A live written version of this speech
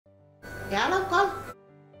E ala kal.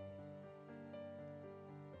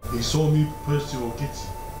 They saw me pursue a kitty.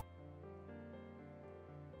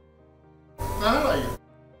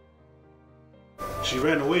 She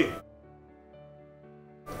ran away.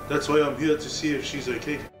 That's why I'm here to see if she's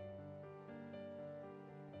okay.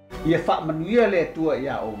 Ia wha manuia le tua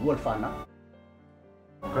ia o mua whana.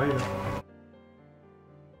 Okay.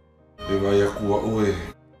 E vai aku au e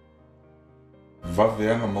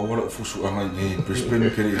vaveanga mawala o fusuanga i Brisbane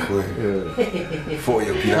kere i koe. Fo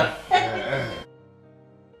ia pia.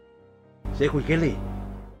 Se koe kele.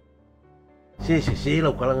 Se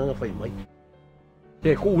lau kalanga whai mai.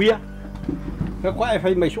 Se kuia. Ka kwa e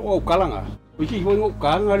whai mai so o kalanga. Wisi hoi ngō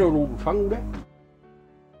kānga reo rūru whangu re.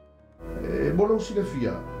 Moro sila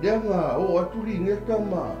fia. Leanga o aturi ngeka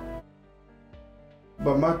ma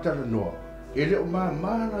matara noa. Ele o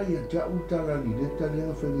mana ia ja utara ni leta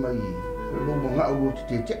leanga whai mai. Lo mga uro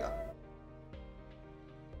te tea.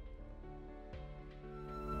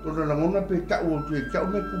 Tona na ngona pe tau o tue tau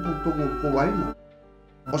me kupu tongo ko waima.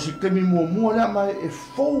 O si temi mua lea mai e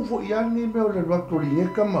fau iani me o le ratori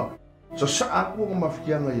ngeka ma. Sa aku nga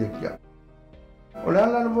mafianga ia kia. O lea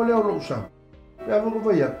lana vole o lousa. Lea voko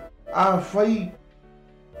vai a fai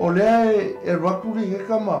o lea e rakuri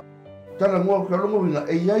ngeka ma. Tana ngua kia longo winga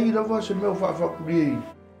e iai rawa se meo whaafakuri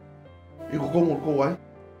i kokongo ko wai.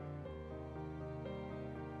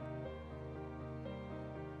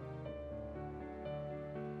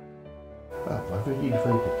 Whawhi i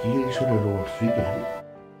whai ko kia i sore roa whiga hei.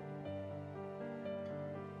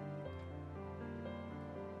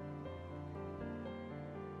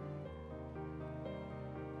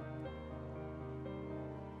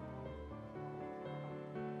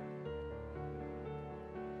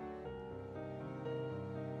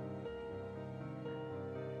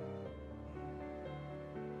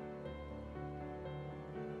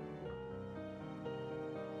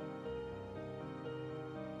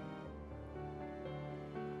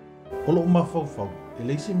 O loo mawhauwhau, e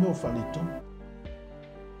leisi meo whanitona.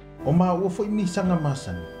 O maa ua fo i misanga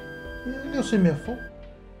masani. E leo se mea fo.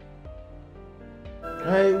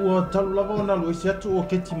 Ai ua talu lava o nalu esi atu o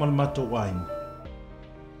keti malmato wainga.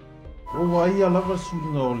 O wai a lava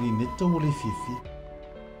suinga o lineta o le fifia.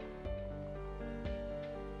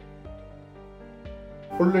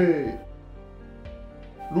 O le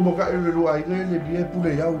lumaka e le lua inga le bia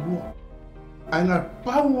pule iau lua. Aina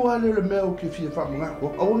pau ale le mea o ke fia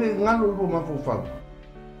whamangako, au ne ngano lua mawhauwhau.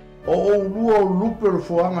 O lua o lupe le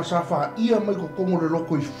foanga sa wha ia mai ko kongo le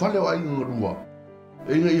loko i whale o ainga lua.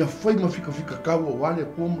 E inga ia whai ma fika kawa o wale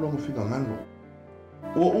kuamula ma fika ngano.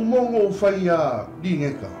 O umongo o whai a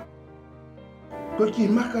dingeka. Koe ki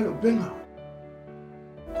maka le o penga.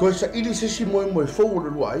 Koe sa ili sesi moe fau le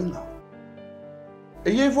lua ainga.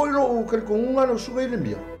 E iei foi lo o karikongunga no suga ile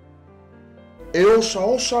mia. E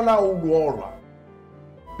osa la o luola.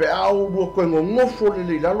 Pe au lua koe ngofo le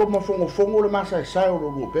leilalo ma fongo le masa e sai o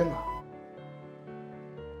lua penga.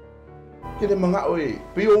 Kene mga oe,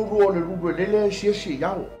 pe o lua le lua lele e siasi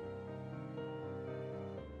iau.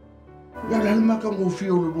 Ia lalma ka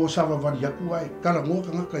ngofio le lua sava vari aku ai, kala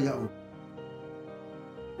ngoka ngaka iau.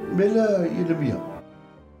 Mela ile mia.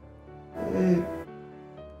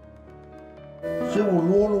 Se o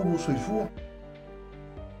lolo no soifua.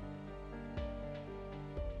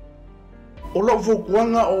 O lau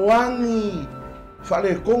fokuanga o angi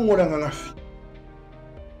whale kongo ranga ngafi.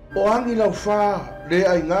 O angi lau wha le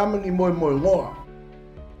ai ngamani moe ngoa.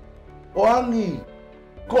 O angi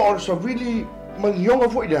ko o savili manionga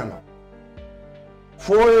fo idanga.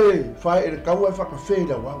 Foe whae e kaua e whakawhei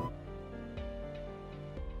lau au.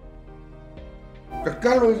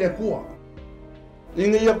 Kakalo i le kua.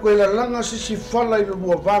 Inga ia koe la langa sisi whala i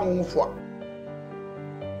lua vango ngofua.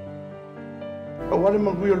 A wale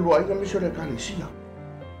manguia lua inga miso le kalisia.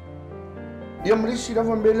 Ia marisi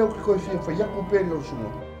rawa mele o ki koe fia whaiako pēne o sunga.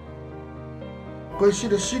 Koe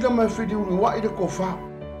sila mai whiri uri wa i le kofa.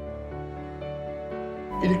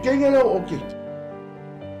 I le kenga leo o kiti.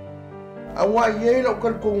 A wa i eila o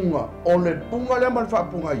karikonga o le punga lea man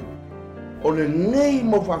whaapunga i. O le nei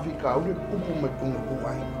mo whawhika o le kupu mai punga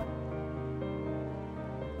kuwainga.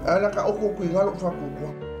 Ala ka oko kui ngalo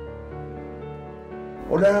whakukua.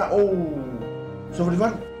 O lea o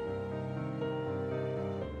sofrivani.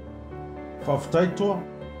 Whawhtai toa.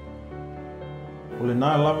 O le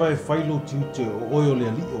nā lava e whailo tiute o oi o le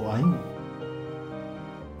ali o ainga.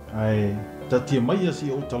 Ai, tatia mai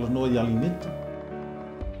asi o talanoa i alineta.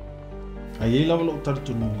 Ai ei lava lo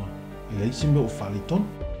taritonunga. I leisi me o whalitona.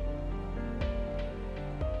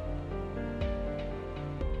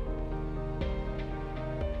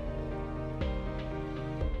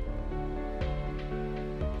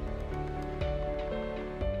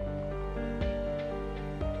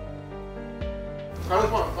 Kalau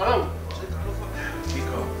Pak, kalau.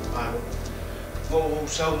 Mika, o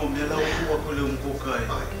sau mo me lau ua ko le ko kai.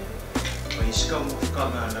 Mai ska mo ka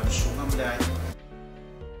na na sunga mlai.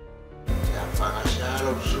 Ya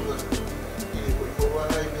pangasalo suga. Ini ko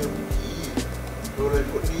wala ni ki. Dole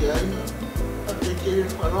ko ni ai na. Ate ke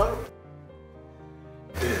fanal.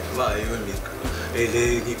 Vai o Mika.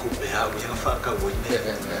 Ele ni ko pe ha ua fa ka wo ne.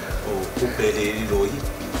 O ko pe le ni loi.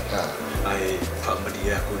 Ai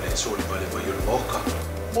familia ko le so le vale vai o moka.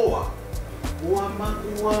 Boa. Ua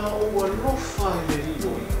makua o lofa le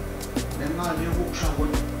loi. Ne nga le wo sa wo.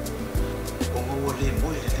 O le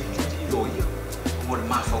mo le loi. O le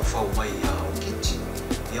mafau mai a o kiti.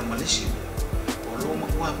 Ia Malaysia. O lo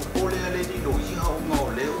makua po le le loi ha o nga o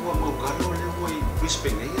le ua mau kalo le oi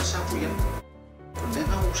Brisbane ia sa fu ia. Ne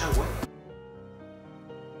nga wo sa wo.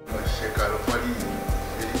 Se kalau pali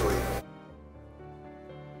le loi.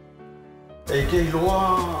 E ke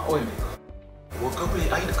loa o Mika. Ua ka le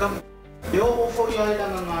ai de kam. Eu vou ai lá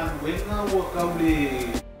na wenga o kaule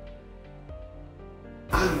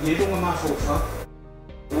ai ele uma fofa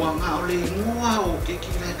o anga ole ngua o que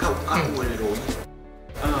le ka o le roi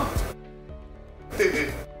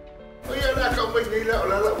Oya na ka mai nei la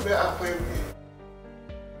la me a pai.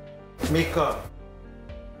 Mika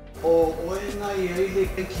o oenga ele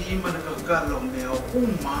que ima na ka lo me o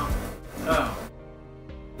uma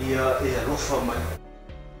ia rofa mai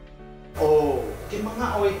o ke mga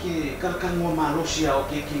oe ke karkango malosia o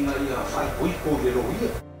ke kinga ia fai poi po le roia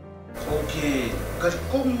o ke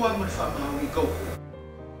karkongo ama fa ma i kau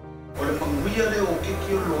o le manguia le o ke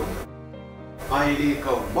ki o loi ai le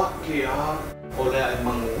kau wake a o le ai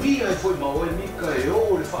manguia e foi ma oe Mika e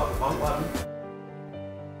o le fa pa pa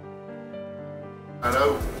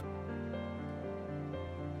Arau.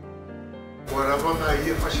 Ora vanga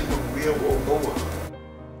ia fasi manguia o boa.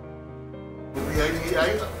 Ia ni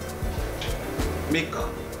ai. Mika,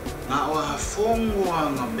 ngā oa fongo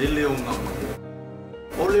a ngā mele o ngā mangu.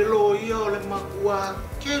 O le lo ia o le makua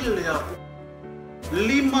kele aku.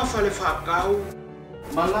 5 fale whakau.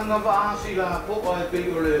 Malanga wa afi la po o e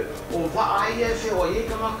peli o le o wa ai e whe o e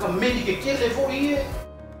ka ngaka meri ke kele fo i e.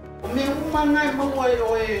 O me umangai maua e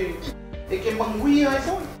o e ke manguia e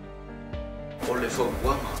fo. O le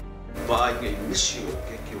whauanga, wa ai ngai misi o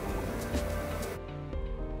ke ki o ngā.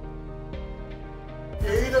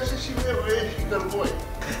 Ira se si me re si kal moi.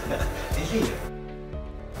 Elia,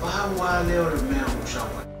 paua leo le mea o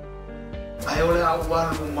sawa. Ai ole a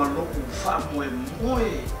walu maloku wha moe moe.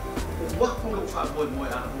 O waku lo wha moe moe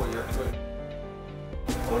a moe a koe.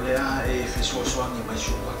 Ole a e whesoasoangi mai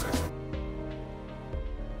supaka.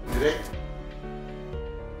 Direct.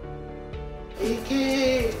 E ke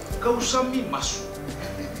kausami masu.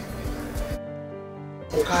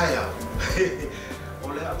 O kaya.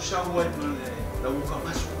 Ole a usawa e male la uka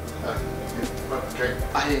masu. Okay.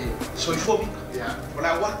 Ai, soifobika. Ya. Ole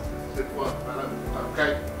a wa. Se pua para.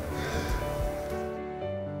 Okay.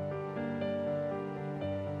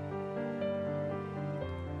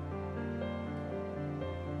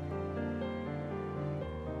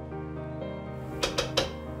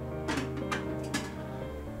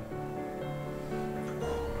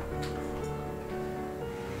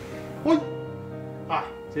 Oi! Ah,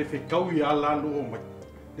 se ficou e ala lo mai.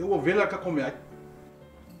 Eu vela ka come ai.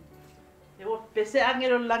 Eu pensei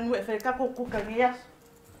angelo langu e feka ko kuka ngias.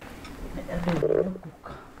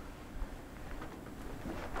 Kuka.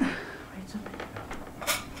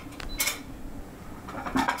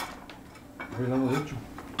 Vela no hecho.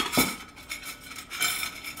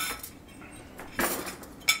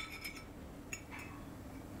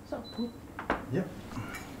 So put. Yep.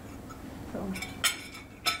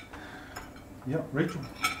 Yeah, Rachel.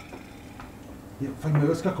 Yeah, fai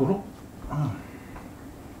mai ska koro.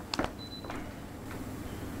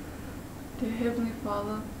 Dear Heavenly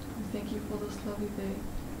Father, we thank you for this lovely day.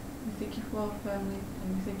 We thank you for our family,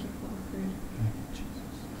 and we thank you for the food.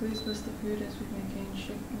 Please bless the food as we may gain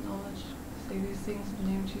strength and knowledge. Say these things in the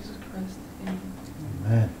name of Jesus Christ. Amen.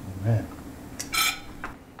 Amen. Amen.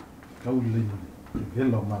 Kau lin.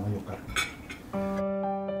 Vela mana yo ka.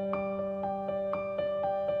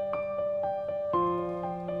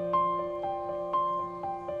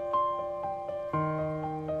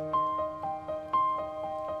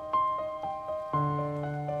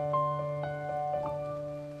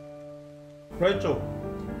 Rachel.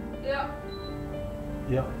 Yeah.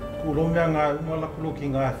 Ya, kulonga nga ngala kuloki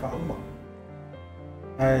nga fa uma.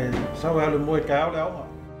 Ai, sao le moi ka le uma.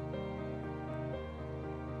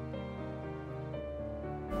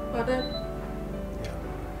 Pardon? Ya.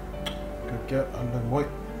 Ke anda moi.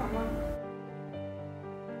 Mama.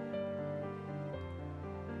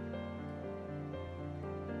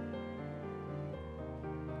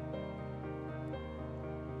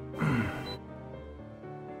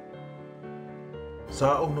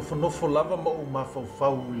 sa o nofo lava ma o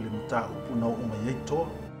mafau I le mata upuna o mai ai toa.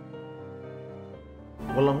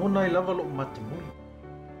 Wala ngona I lava lo matimuli.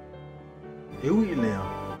 E ui lea.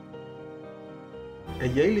 E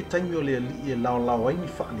iai le taimi o le ali e lao ai ni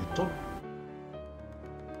whaani tonu.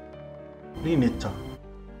 Ni neta.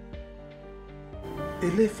 E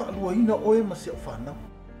le whaalua ina oe ma se o whanau.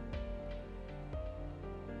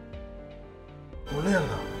 O lea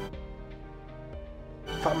la.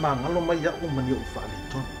 Whaamangalo mai au mani o whaani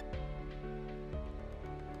tonu.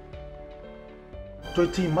 Toi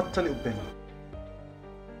ti mata le upena.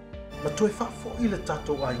 Ma toi whaafo I le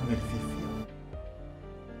tātou a inge le whiwhia.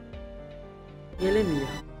 Ele mia.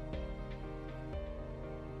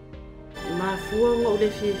 E mafua nga o le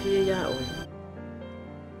whiwhia ia oi.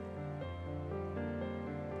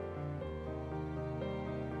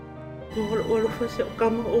 O alofa se o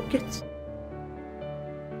kama o keti.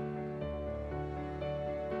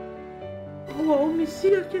 Ua o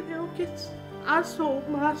misia kene o keti. Aso o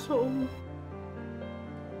maaso o mu.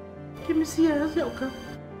 Ke misia se o kama.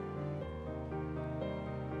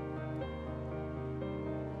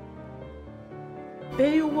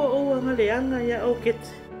 Pei ua o anga leanga ia o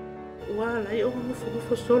keti. Ua lai o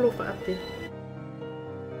ngufo solo whaate.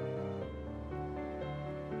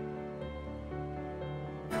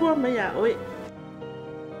 Fua mai a oe.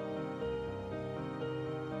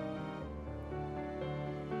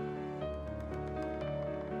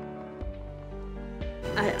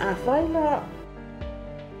 Ai a whaila.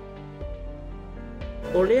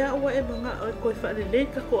 O lea ua e manga oe koe whaare nei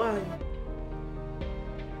kako ai.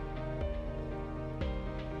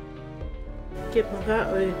 Ke manga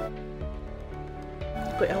oe.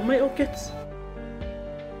 Koe au mai o keti.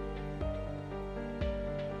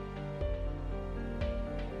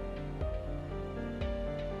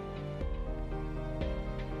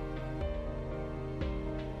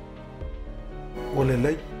 O le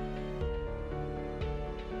lei.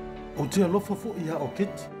 O te alofa fo ia o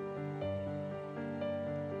keti.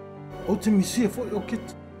 O te misia fo I o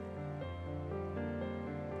keti.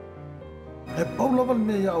 E paulawa le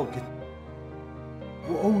mea ia o keti.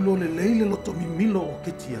 O au lo le leile loto mimilo o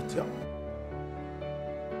keti a tia.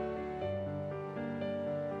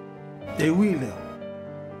 E ui lea.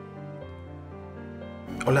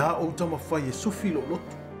 O le a o tama whai e sufi lo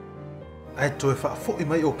loto. Ai to e wha fo I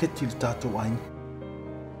mai o keti le tātou aini.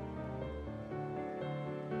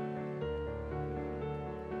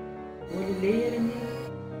 Leia ni.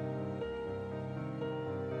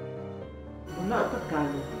 Ona o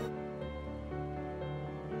kakalo.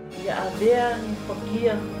 Ia avea ni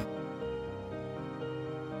whakia.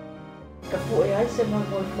 Ka pu e ai se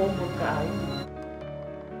mango I whomo ka ai.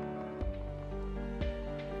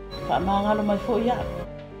 Wha maangalo mai fo ia.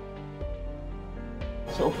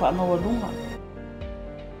 So o wha mawanunga.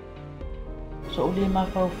 So o le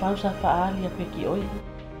mawhau sa whaali a peki oi.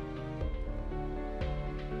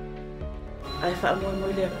 Ai wha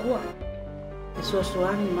moi le akua. E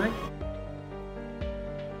soasoani mai.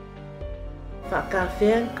 Wha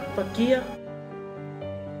kawhea pakia.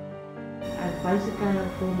 Ai whai se kai au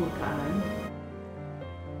whomo ka ai.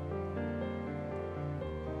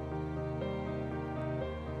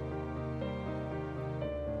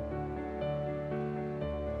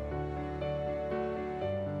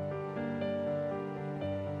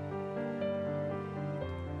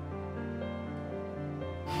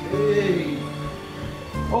 Ei!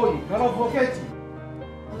 Oi, hello Foquete.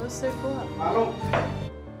 Hello, sir. Go up. Alô.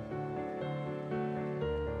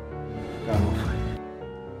 Calma.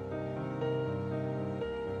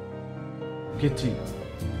 Keti,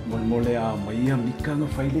 mole a mai a mika nga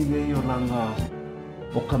whaile i o ranga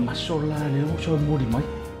o ka masola le o so mori mai.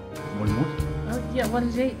 Mole. Oh, yeah, what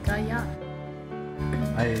is it? Kaya.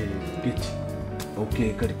 Ai, Keti.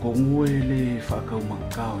 Ok, kari kongu e le whakau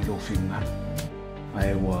makau I lo whingar.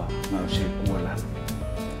 Ai wa ngau se kuala.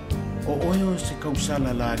 O oio se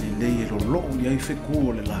kausala la le lei lo lo I ai wheku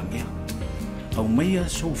o le langea. Au meia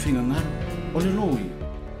so whingangar o le loi.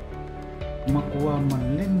 Makua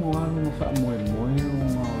manemo alu ma wha moe moe o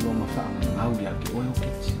ngā lo ma wha ngau I ake oio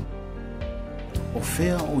Keti. O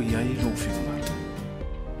whea o iai lo whingangar.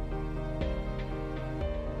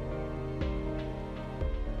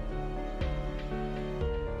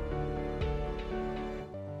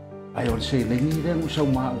 Ai o se lengi rea ngu sau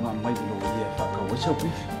maa ngā mai lo ia whakau e sau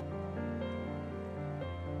pifi.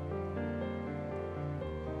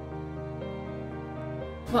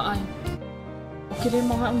 Whaai. O ke re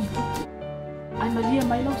mga ungi puti. Ai maria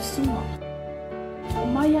mai lau sunga. O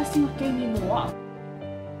mai a singa kei ni moa.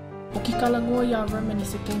 O ki kalangoa ia ramani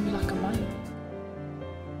se kei mi laka mai.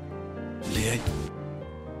 Leai.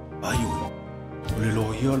 Ai oi. O le lo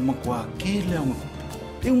ia o le makua ke lea ngā.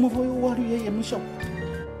 E uma foi o ari e a misa.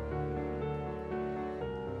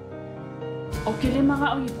 O ke le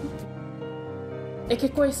manga o iku. E ke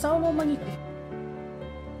koe saulo mangiku.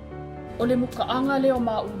 O le mukaanga leo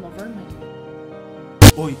maa uma vermai.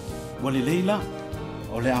 Oi, wale leila.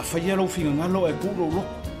 O le awhaia lau finga ngalo e kuro lo.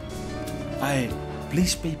 Ai,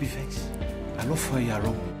 please baby face. Alo whai a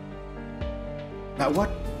ro. Na what?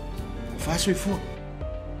 Whaasoi fua.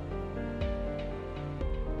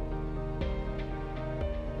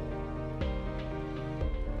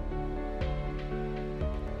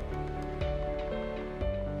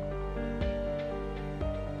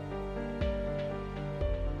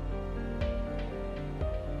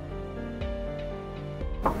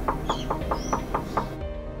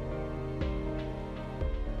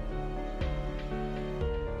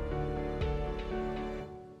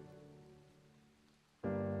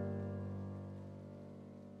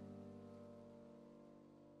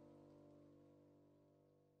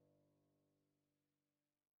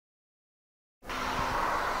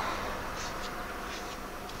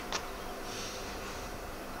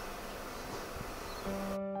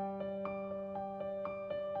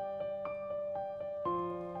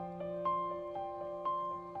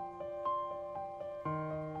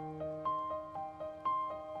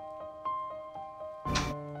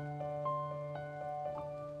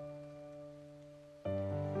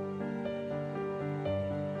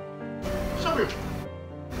 Sabe?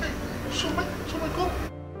 Sumai ko.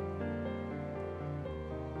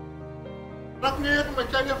 Nak niya kung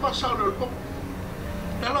macam niya pasal ko.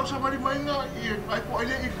 Dalam sama di mana ai ko ai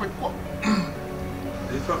ko.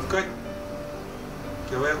 Ei whakakai.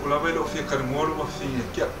 Kia wea ulawe lo fia kare moro wa fia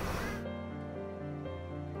kia.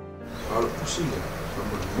 Ala pusinga,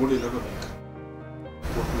 sama mole lava mika.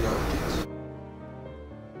 Waku ya kits.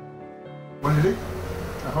 Boleh?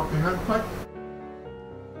 Apa pengen fight?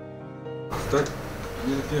 After,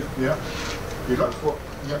 ni dia. Ya. Tidak kok.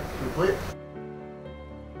 Ya, baik.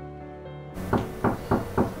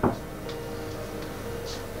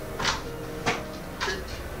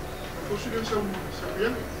 Sudah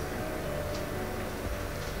sampai.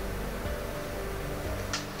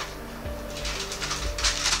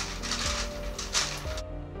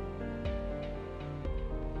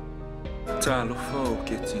 Talo fo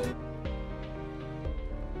keti.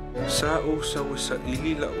 Sa o sa o sa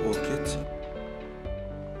ili la o keti.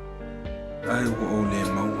 Ai wo o le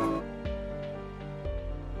maua.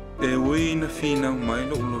 E wina fina mai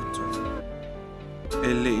lo loto. E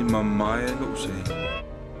le I mamai lo se.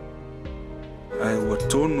 Ai wa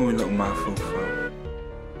tonu I la mafaufa.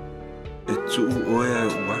 E tu o e ai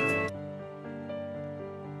wan.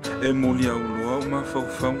 E muli au loa o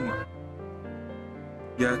mafaufaunga.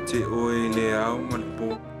 Ia te oe le au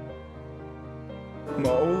malpo. Ma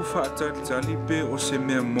o whaatalitali pe o se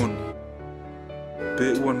mea moni.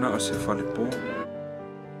 Pe ua na o se whalepo.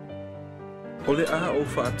 O le a o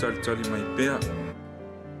whaatalitali mai pea.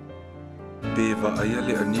 Pe wa aia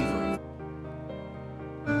le aniva.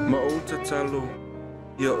 Ma o tatalo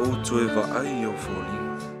ia o toe wa ai o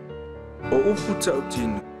wholinga. O upu tau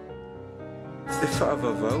tino. E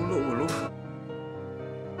whaavavau lo o lofa.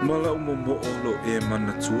 Mala mo mo olo e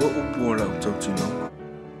mana tua upu o lau tau tino.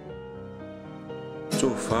 So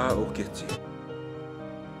wha o keti.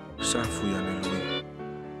 Safu ane lui.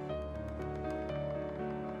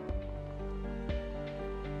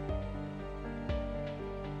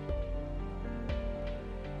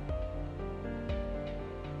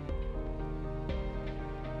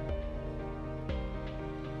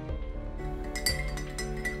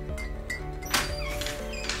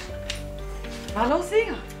 Hallo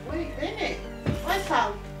Singa. Oi, Bene. Oi,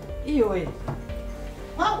 Sal. Ioi.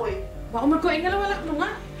 Oi. Waarom ko ingalo wala kunga?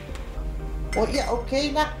 O ia,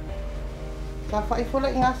 okay na. Ka fai fola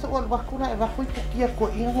inga sa wal bakuna e bakui pukia ko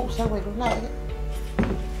inga ho sa welo na.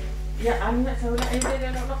 Ja, Anna, sa wala ay dele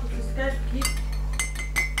na ko sa ki.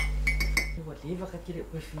 Wa leva ka kile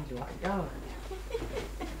ko filo. Ja.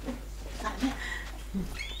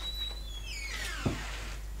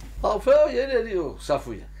 Au feo yene ni o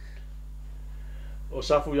safuia. O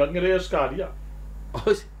safu yang ngere skaria.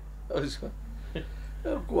 Ois.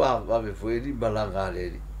 Eu kua va foi ni balanga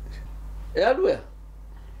le. E alu e.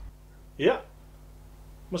 Ya.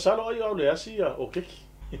 Masalo ai au le asia o keki.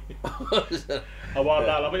 Awa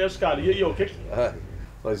la va skaria I o keki.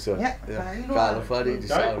 Ois. Kalo fari di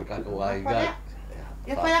sa ka ko ai ga.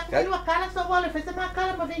 Ya fai aku ni wakala sa wala fesa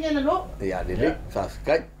makala pa vinga na lo. Ya le fa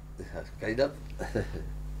kai. Kai da.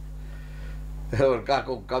 O ka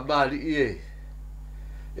ko kamali e.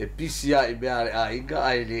 E pisia I mea a inga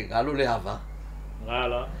ai le ngalo le hava.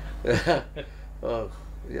 Ngala.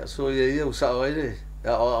 Ya so ye usao ai le.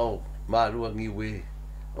 Ya o malua ngi we.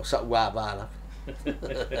 O sa ua bala.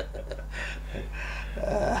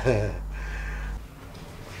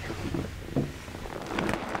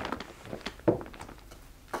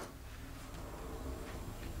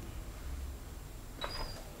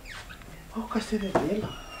 Oh, kasi bebela.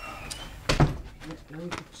 Lo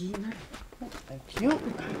kina. Thank you.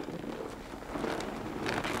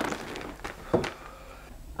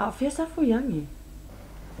 Fia sa fuyangi.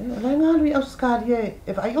 Lai ngā lui au skari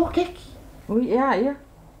e vai o keki. Ui, ia.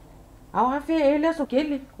 Au fia ele so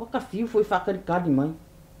kele. O ka fiu foi whakarikari mai.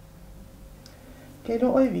 Kei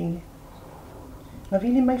no oi vingi. Ngā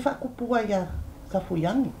vini mai whakupua ia sa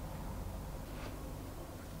fuyangi.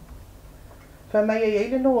 Whai mai e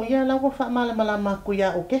eile no ia lawa whamala malama ku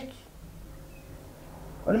ia o keki.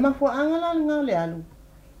 O le mafua angala ngā le alu.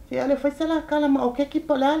 Se ale whaisala kalama o keki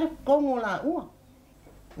po le ale kongo la ua.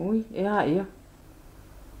 Ui, ia.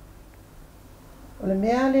 O le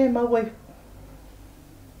mea le mauai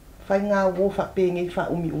whai ngā wō whapenge i wha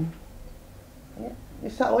umi. E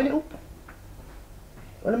sa oile upa.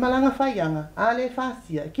 O le malanga whaianga, a le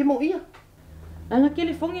whasia, ki mo ia. Anga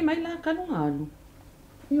kele fongi mai la kalunga alu.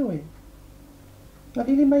 Ioi. Ngā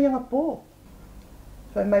vini mai anga pō.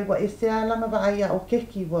 Whai mai wa ese alanga wa aia o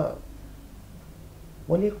keki wa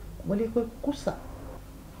wale koe kusa.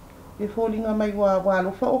 E fōlinga mai wa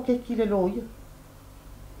alofa o keki le loia.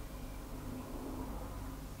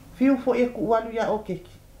 Fiu fo e ku walu ya o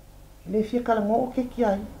keki. Le fia kalango o keki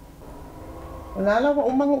ai. O nala wa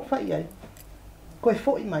umango whai ai. Koe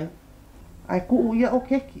fo i mai. Ai ku uia o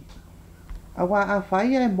keki. A wa a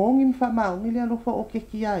whai e mongi mwha maungi le alofa o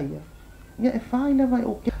keki ai. Ia e whai na vai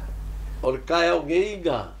o keki. O le kai au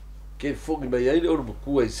ngeinga ke fongi mai ai le o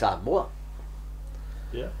makua i Samoa.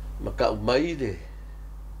 Ma ka umai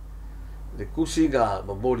le kusinga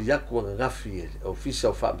ma mori aku anga ngafi e ofisa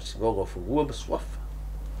o whaamasingonga o fungua ma swafa.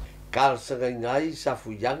 Ka sanga ngai sa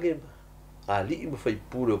fuyange ma a li ma fai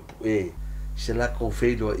pure o e se la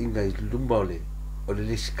konfeilo inga i lumba o le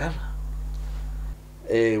lesikala.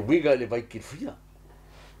 E winga le vai kilfia.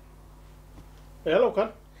 E alo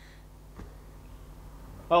kan?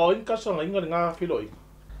 O inka sanga inga ngā whiloi.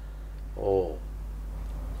 O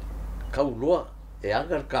kauloa e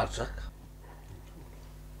anga le kāsaka.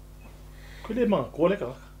 Kui le mga kōle ka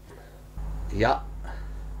laka? Ia.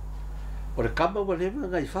 O le kama wa lewa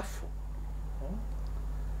ngai fafo.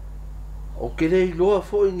 O kere i loa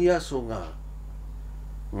fo i ni aso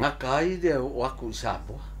ngā kai de o aku i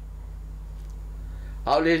Samoa.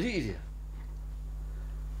 A o le li i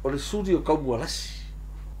o le suri o kaumualasi.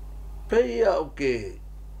 Peia o ke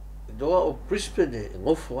doa o Brisbane e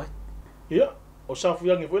ngofo ai. Ia, o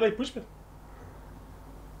Safuyangi fo i Brisbane.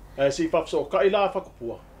 E si fafso o ka ila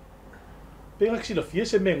whakupua. Penga kisi la fie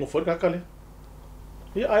se me ngofo i kakale.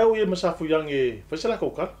 Ia ai o ia ma Safuyangi whaisala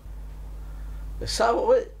kaukara. E sawa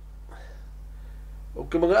oe. O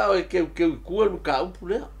ke mga au e keu i kua ma ka umpu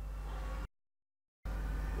lea.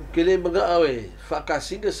 O ke le mga au e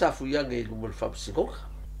whakasinga Safuyangi i lumul whapasingonga.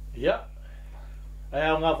 Ia, ai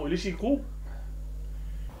au ngā fo ilisi ku.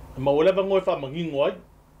 Ma ole va ngoi fa mangingo ai.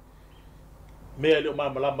 Me le ma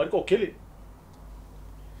mala mar ko kele.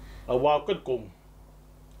 A wa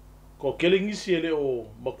ko kele ngisi ele o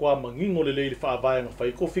makwa mangingo le fa vai nga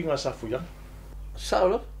fai ko finga Safuyangi.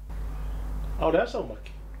 Saula. Au le sa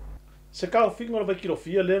maki. Se ka o finga va kilo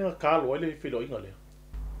fia le nga ka lo ele filo inga le.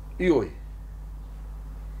 Ioi.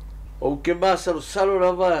 O ke masa salo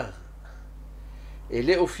rava.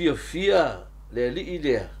 Ele o fia le li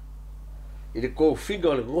idea. Ele ko finga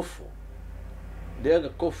o le ngofo. Le nga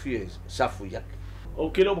kofi Safuyangi. O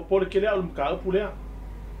kele o popole kele au mka upu lea.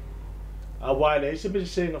 A wale se be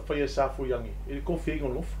se nga fai Safuyangi. Ele ko finga o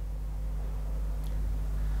ngofo.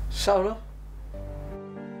 Saula.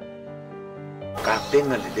 Ka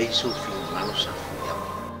penga le dei so finga ngalo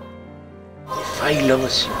Safuyangi. E fai lava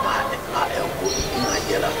si mane a e o ko inga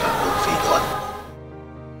yela ka ko finga.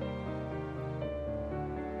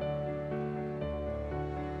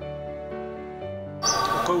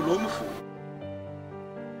 Kau lomu fu.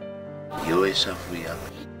 Yo e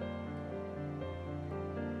Safuyangi.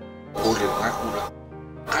 Ole wakula.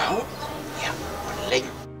 Kau ya oleng.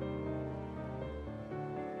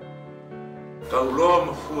 Kau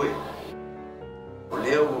lomu fu.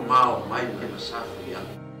 Ole o mau mai me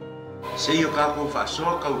Safuyangi. Se yo ka ko fa so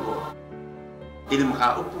kau lo. Ile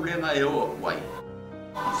maka upu lenga e o wai.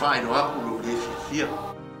 Fai no aku lo le fia.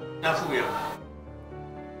 Na fu ya.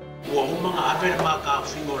 Ua umanga avere ma ka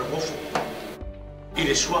fingo le mofu. I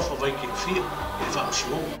le suafa vai ki fia, i le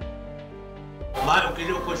whamusimonga. Mai o ke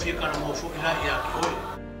leo koe fia kana mofu i la i a ki oe.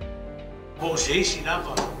 Ko se isi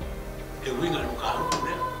lava, e winga no ka hupu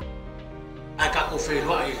lea. Ai ka ko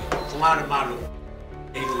whairoa i whungare malo.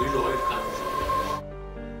 ilo e ka.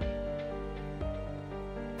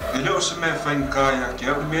 Ele o se me fain kaya ke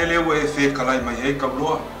au me le we fe kalai mai e ka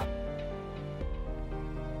loa.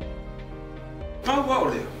 Pa wa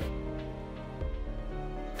ole.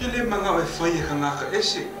 Ke le manga e fai e kanga ka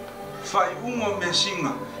ese. Fai unga me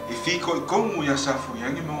singa i fiko I kongu ya safu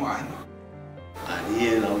yangi mo aina. Ani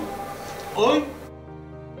e lau. Oi.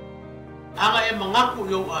 Anga e mangaku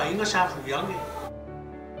yo ainga safu yangi.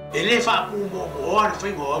 Ele fa pu mo mo ar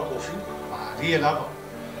fai mo ko fi. Ani e lau.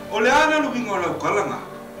 O le ana lu bingo lau kalanga.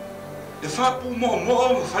 E fa pu mo mo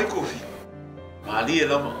o fai kofi. Ani e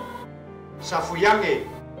lau. Safu yangi.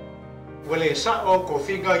 Wale sa o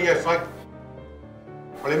kofi ga ye fai.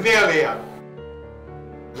 Wale mea lea.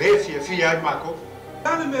 Le fia ai mako.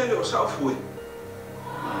 Dale mele o sa fui.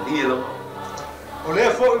 Ani e lau. O le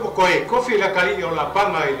fo I koe kofi la kali o la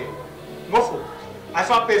panga ile. Mofo. Ai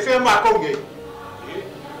fa pe fe mako nge.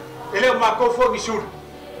 Ele mako fo gisul.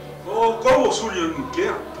 O ko sulio ni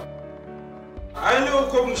ke. Ai le o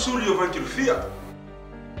ko sulio va fia.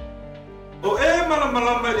 O e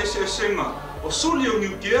mala le se senga. O sulio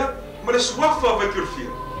ni ke, ma le swafa va fia.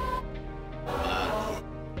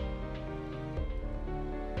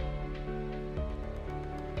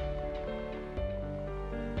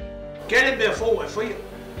 Kele be fo e foi.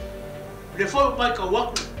 Le fo mai ka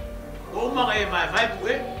waku. O ma e mai vai pu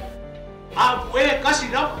e. A pu e kasi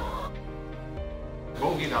na.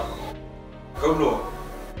 Gongi na. Kauno.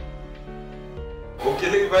 O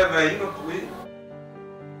kele vai ina pu e.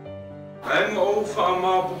 Ai mo o fa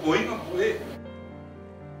ma pu ina pu e.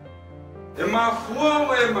 E ma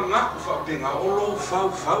fua e manga ku fa penga o lo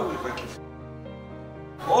fa e vai ki.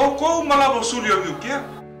 O ko malabo sulio ni ke.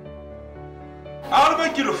 Arba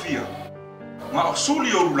kilo fia. Ma o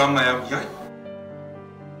suli o langa ya yai.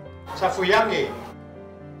 Safu yangi.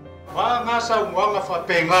 Wa ngasa umwanga fa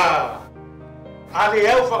penga. Ale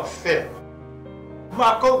eu fa fe.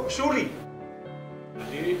 Ma ko suli.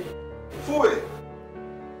 Ani Foi.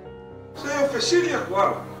 Se o fesilia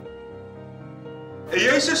kwala. E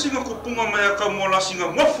ai se singa ko punga mai ka mo la singa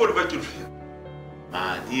mo fo vai kilo fia.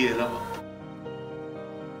 Ani e lau.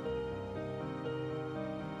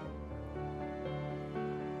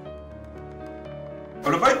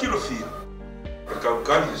 Ora vai kilo fia. Ka kau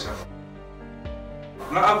kali sa.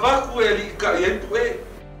 Na avaku e li ka yentu e.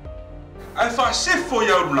 Ai fa se fo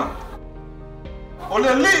ya ulang.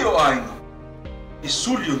 Ole leo ainga. I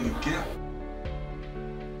sulio ni ke.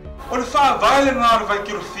 Ole fa vale na vai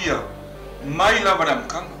kilo fia. Mai la varam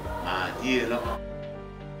kan. Ani e lau.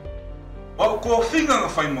 O ko finga nga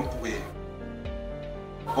fai mo ku e.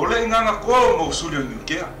 Ole nga ko mo sulio ni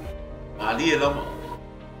ke. Ani e lau.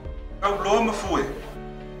 Kau lo ma fue.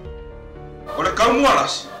 Ole kau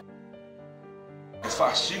mualas. E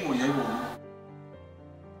fa singo ye wo.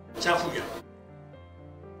 Safu ya.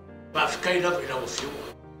 Ba fikai na ila o fiu.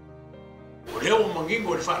 O leo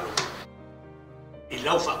mangingo le falo. I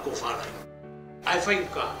lau fa ko fala. Ai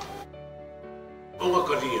fainka. Onga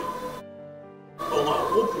kalia. Onga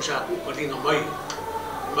upu sa ku kalinga mai.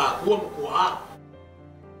 Ma kuwa ko a.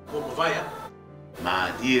 Ko mavaya.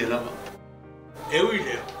 Ma die la. Eu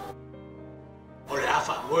ile. Ole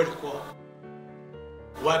afa moer ko.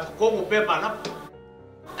 Wa ko mo pe bana.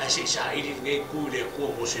 Asi sa ili ngai ku le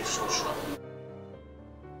ko mo se so so.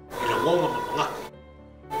 Ila ngoma manga.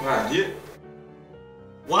 Nga die.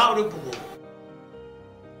 Wa o pu mo.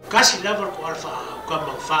 Kasi lava ko alfa ka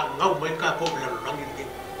mangfa ngau mai ka ko la langi ni.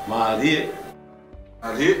 Ma die.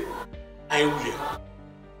 Ali. Ai ule.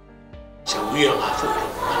 Sa wia ma fu.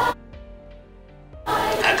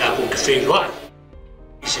 Aka ko ke fe loa.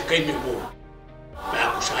 I se kai me mo.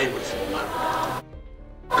 Ba ko sai mo fu ma.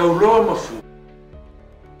 Kau loa mafu.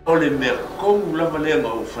 Ole mea kongu lava lea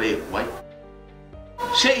ngau whai e kuai.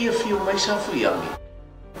 Se ia whio mai sa whiangi.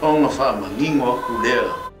 O ngā wha mangingo aku lea.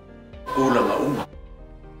 Ula ngā uma.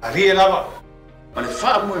 Ali e lava. Ma le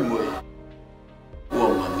wha moe moe. Ua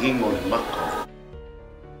mangingo le maka.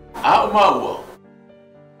 A o maua.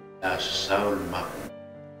 A sasau le maka.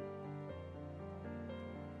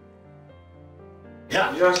 Ya.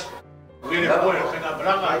 Yes. Viene por el que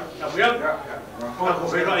branga, la fuyan. Ko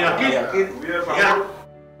fe no aquí. Ya.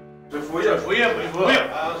 Se foi. Se foi,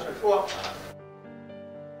 Ah, se foi.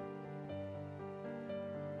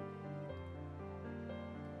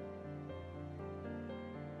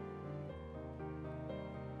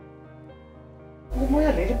 O mo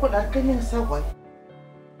ya le po dar ka ni sa wai.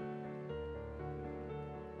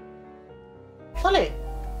 Ole.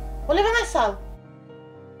 Ole va sa.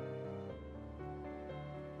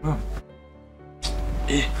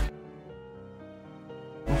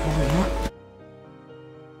 Não foi não.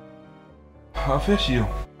 A fechio.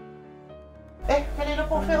 pele lo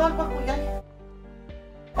po fe ol pa ku yai.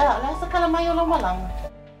 Ah, la sa kala mai o lo malang.